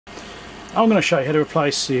I'm going to show you how to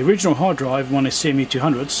replace the original hard drive of one of the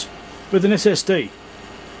CMU200s with an SSD.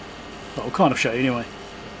 Well, I'll kind of show you anyway.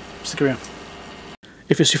 Stick around.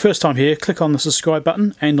 If it's your first time here, click on the subscribe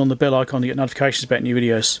button and on the bell icon to get notifications about new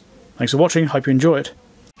videos. Thanks for watching, hope you enjoy it.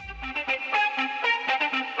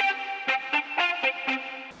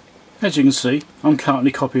 As you can see, I'm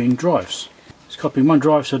currently copying drives. It's copying one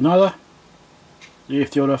drive to another.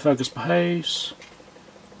 If the autofocus behaves,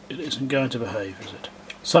 it isn't going to behave, is it?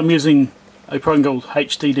 So I'm using a program called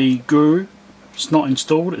HDD Guru. It's not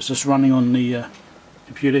installed, it's just running on the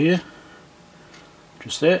computer here.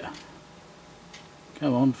 Just there.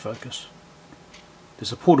 Come on, focus.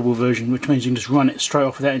 There's a portable version, which means you can just run it straight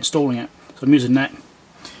off without installing it. So I'm using that.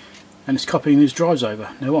 And it's copying these drives over.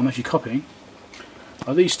 Now what I'm actually copying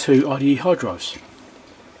are these two IDE hard drives.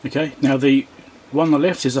 Okay, now the one on the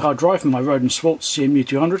left is a hard drive from my Rohde Schwarz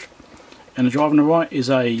CMU200, and the drive on the right is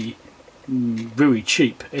a very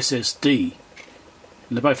cheap SSD.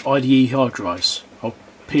 And they're both IDE hard drives, or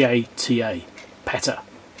PATA.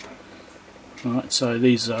 Alright, so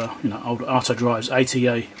these are old ATA drives,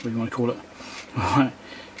 ATA, whatever you want to call it. Alright,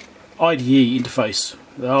 IDE interface,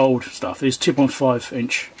 the old stuff. These 2.5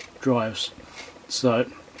 inch drives. So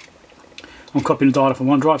I'm copying the data from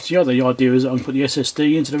one drive to the other. The idea is that I can put the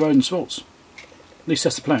SSD into the Rohde Schwarz. At least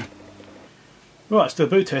that's the plan. Right, let's do a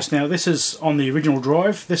boot test now. This is on the original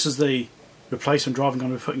drive. This is the replacement drive I'm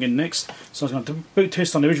going to be putting in next. So I'm going to do a boot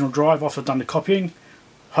test on the original drive after I've done the copying.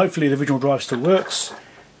 Hopefully the original drive still works.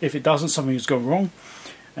 If it doesn't, something has gone wrong.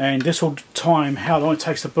 And this will time how long it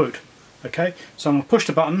takes to boot. Okay, so I'm going to push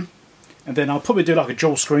the button, and then I'll probably do like a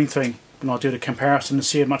dual screen thing when I do the comparison and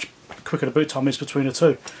see how much quicker the boot time is between the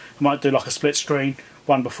two. I might do like a split screen,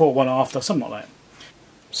 one before, one after, something like that.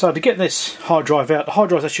 So to get this hard drive out, the hard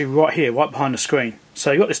drive is actually right here, right behind the screen.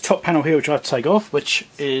 So you've got this top panel here which I have to take off, which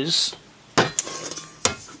is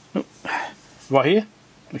right here.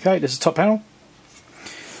 Okay, this is the top panel.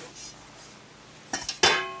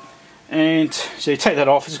 And so you take that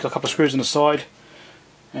off, it's got a couple of screws on the side,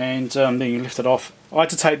 and then you lift it off. I had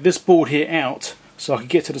to take this board here out so I could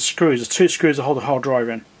get to the screws. There's two screws that hold the hard drive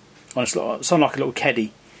in. And it's something like a little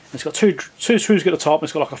caddy. And it's got two screws at the top, and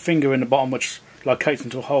it's got like a finger in the bottom which locates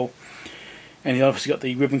into a hole. And you obviously got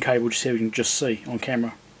the ribbon cable which you can just see on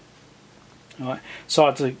camera. Alright, so I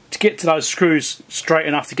had to get to those screws straight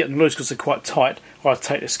enough to get them loose because they're quite tight, I had to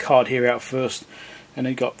take this card here out first. And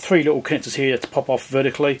then you've got three little connectors here to pop off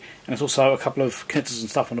vertically, and there's also a couple of connectors and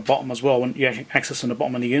stuff on the bottom as well when you access on the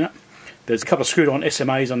bottom of the unit. There's a couple of screwed on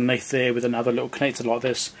SMAs underneath there with another little connector like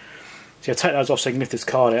this. So you take those off so you can lift this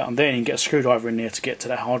card out, and then you can get a screwdriver in there to get to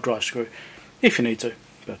that hard drive screw, if you need to.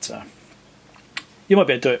 But you might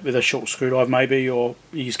be able to do it with a short screwdriver maybe, or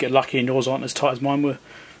you just get lucky and yours aren't as tight as mine were.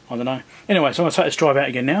 I don't know. Anyway, so I'm going to take this drive out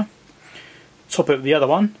again now, top it with the other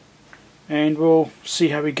one, and we'll see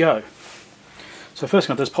how we go. So first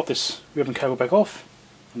I'm going to do is pop this ribbon cable back off.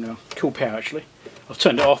 I'm going to kill power actually. I've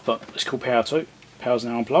turned it off, but it's called power too. Power's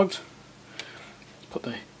now unplugged. Put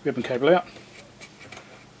the ribbon cable out.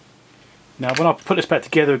 Now when I put this back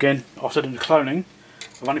together again after doing the cloning,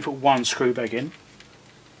 I've only put one screw back in.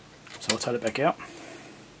 So I'll take it back out.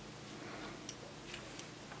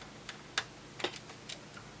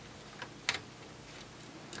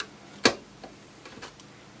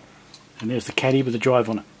 And there's the caddy with the drive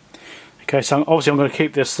on it. Okay, so obviously I'm going to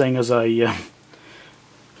keep this thing as a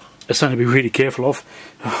it's something to be really careful of.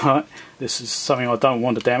 Alright, this is something I don't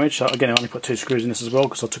want to damage. So again, I only put two screws in this as well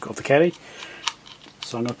because I took it off the caddy.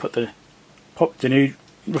 So I'm going to pop the new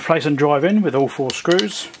replacement drive in with all four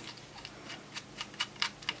screws,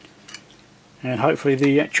 and hopefully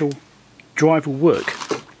the actual drive will work.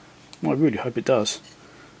 Well, I really hope it does.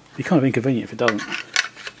 It'd be kind of inconvenient if it doesn't.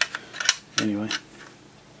 Anyway,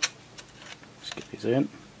 let's get these in.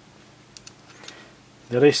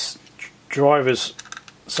 Now this drive is,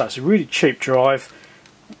 so it's a really cheap drive,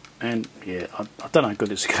 and yeah, I don't know how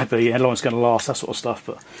good it's going to be, how long it's going to last, that sort of stuff,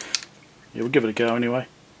 but yeah, we'll give it a go anyway.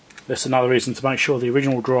 That's another reason to make sure the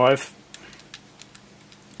original drive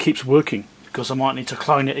keeps working, because I might need to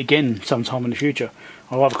clone it again sometime in the future.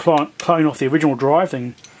 I'll either clone off the original drive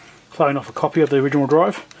than clone off a copy of the original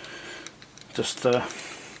drive. Just a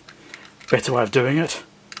better way of doing it.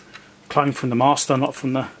 Clone from the master, not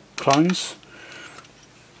from the clones.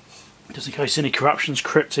 Just in case any corruptions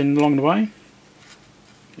crept in along the way.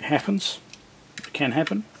 It happens. It can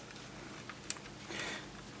happen.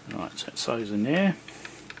 Right, so it's those in there.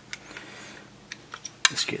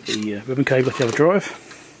 Let's get the ribbon cable off the other drive.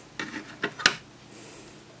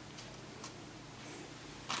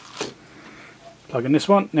 Plug in this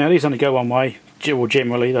one. Now these only go one way. Well,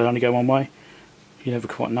 generally they only go one way. You never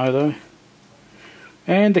quite know though.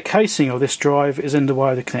 and the casing of this drive is in the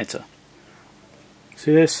way of the connector.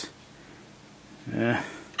 See this? Yeah.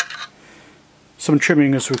 Some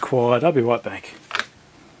trimming is required. I'll be right back.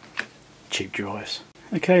 Cheap drives.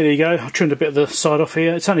 Okay, there you go. I've trimmed a bit of the side off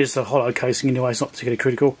here. It's only just a hollow casing anyway, it's not particularly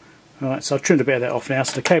critical. Alright, so I've trimmed a bit of that off now,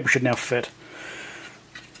 so the cable should now fit.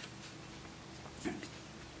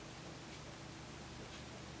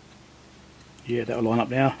 Yeah, that'll line up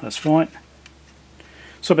now, that's fine.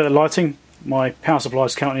 So about the lighting, my power supply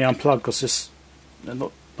is currently unplugged because they're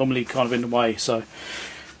not normally kind of in the way, so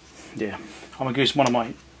yeah. I'm going to use one of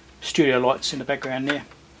my studio lights in the background there,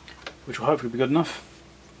 which will hopefully be good enough.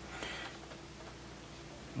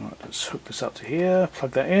 Right, let's hook this up to here,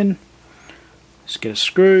 plug that in. Let's get a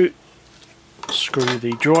screw, screw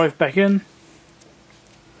the drive back in.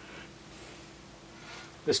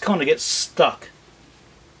 This kind of gets stuck,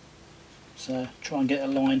 so try and get it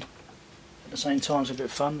aligned at the same time. It's a bit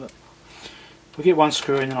of fun, but we'll get one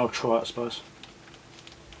screw in and I'll try it, I suppose.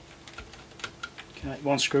 Okay,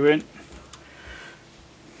 one screw in.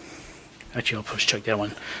 Actually, I'll push check that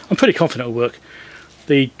one. I'm pretty confident it'll work.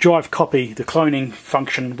 The drive copy, the cloning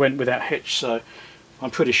function went without hitch, so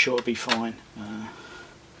I'm pretty sure it'll be fine.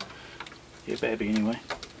 It better be anyway.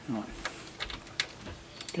 Right.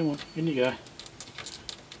 Come on, in you go.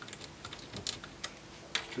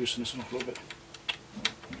 Loosen this off a little bit.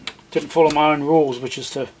 Didn't follow my own rules, which is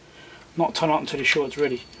to not turn up until you're sure it's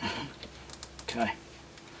ready. Okay. I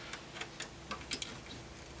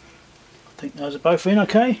think those are both in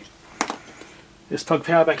okay. Let's plug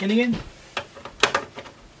power back in again.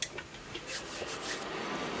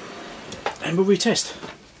 And we'll retest.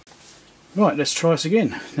 Right, let's try this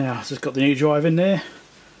again. Now, it's just got the new drive in there.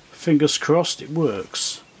 Fingers crossed it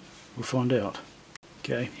works. We'll find out.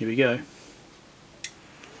 Okay, here we go.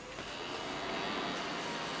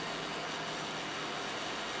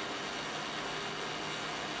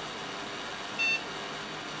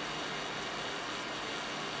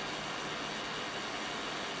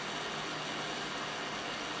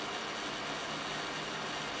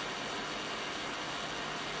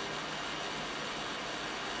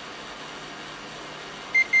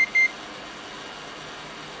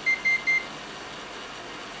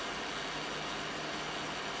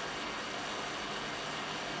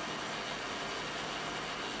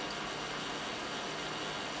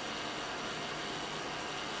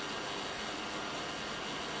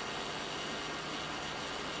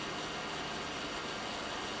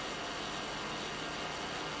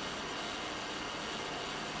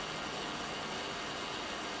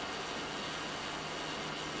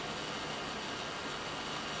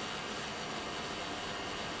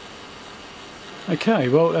 Okay,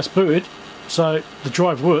 well that's booted, so the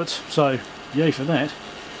drive worked, so yay for that.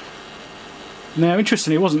 Now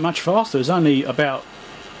interestingly, it wasn't much faster, it was only about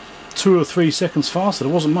 2 or 3 seconds faster,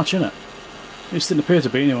 there wasn't much in it. At least it didn't appear to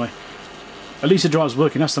be anyway. At least the drive's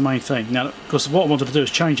working, that's the main thing. Now, because what I wanted to do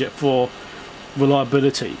is change it for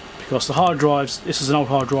reliability, because the hard drives, this is an old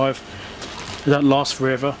hard drive, they don't last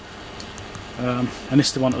forever, and this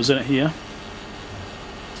is the one that was in it here.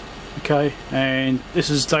 Okay, and this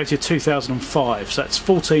is dated 2005, so that's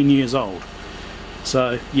 14 years old.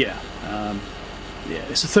 So yeah, yeah,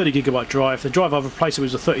 it's a 30GB drive. The drive I've replaced it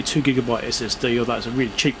with is a 32GB SSD, although it's a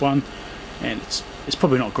really cheap one, and it's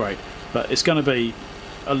probably not great, but it's going to be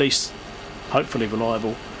at least hopefully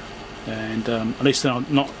reliable, and at least then I'm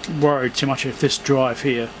not worried too much if this drive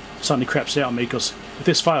here suddenly craps out on me, because if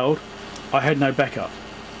this failed, I had no backup.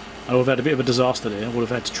 I would have had a bit of a disaster there. I would have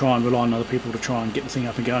had to try and rely on other people to try and get the thing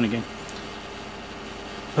up and going again.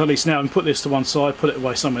 But at least now I can put this to one side, put it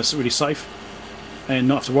away somewhere that's really safe, and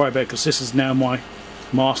not have to worry about it, because this is now my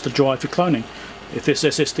master drive for cloning. If this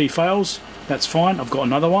SSD fails, that's fine. I've got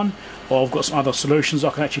another one, or I've got some other solutions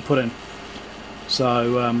I can actually put in.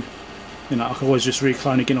 So, you know, I can always just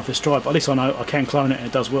re-clone again off this drive. But at least I know I can clone it and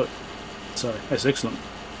it does work. So that's excellent.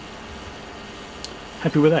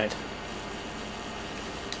 Happy with that.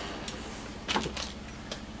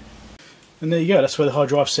 And there you go, that's where the hard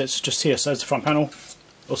drive sits, just here. So there's the front panel,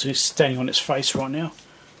 also it's standing on its face right now.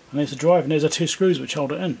 And there's the drive, and there's the 2 screws which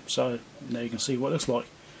hold it in. So now you can see what it looks like.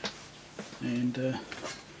 And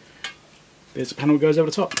there's the panel that goes over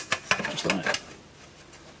the top, just like that.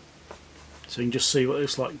 So you can just see what it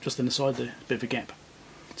looks like just in the side there, a bit of a gap.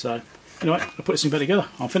 So anyway, I'll put this thing back together.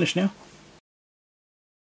 I'm finished now.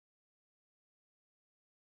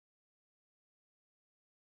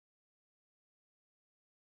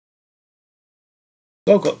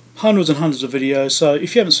 So I've got hundreds and hundreds of videos, so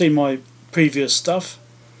if you haven't seen my previous stuff,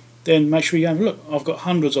 then make sure you go and look. I've got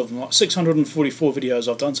hundreds of them, like 644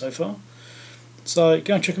 videos I've done so far. So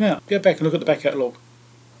go and check them out. Go back and look at the back catalogue.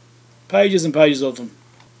 Pages and pages of them.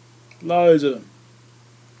 Loads of them.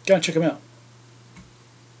 Go and check them out.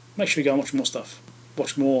 Make sure you go and watch more stuff.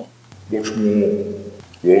 Watch more. Watch more.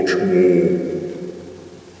 Watch more.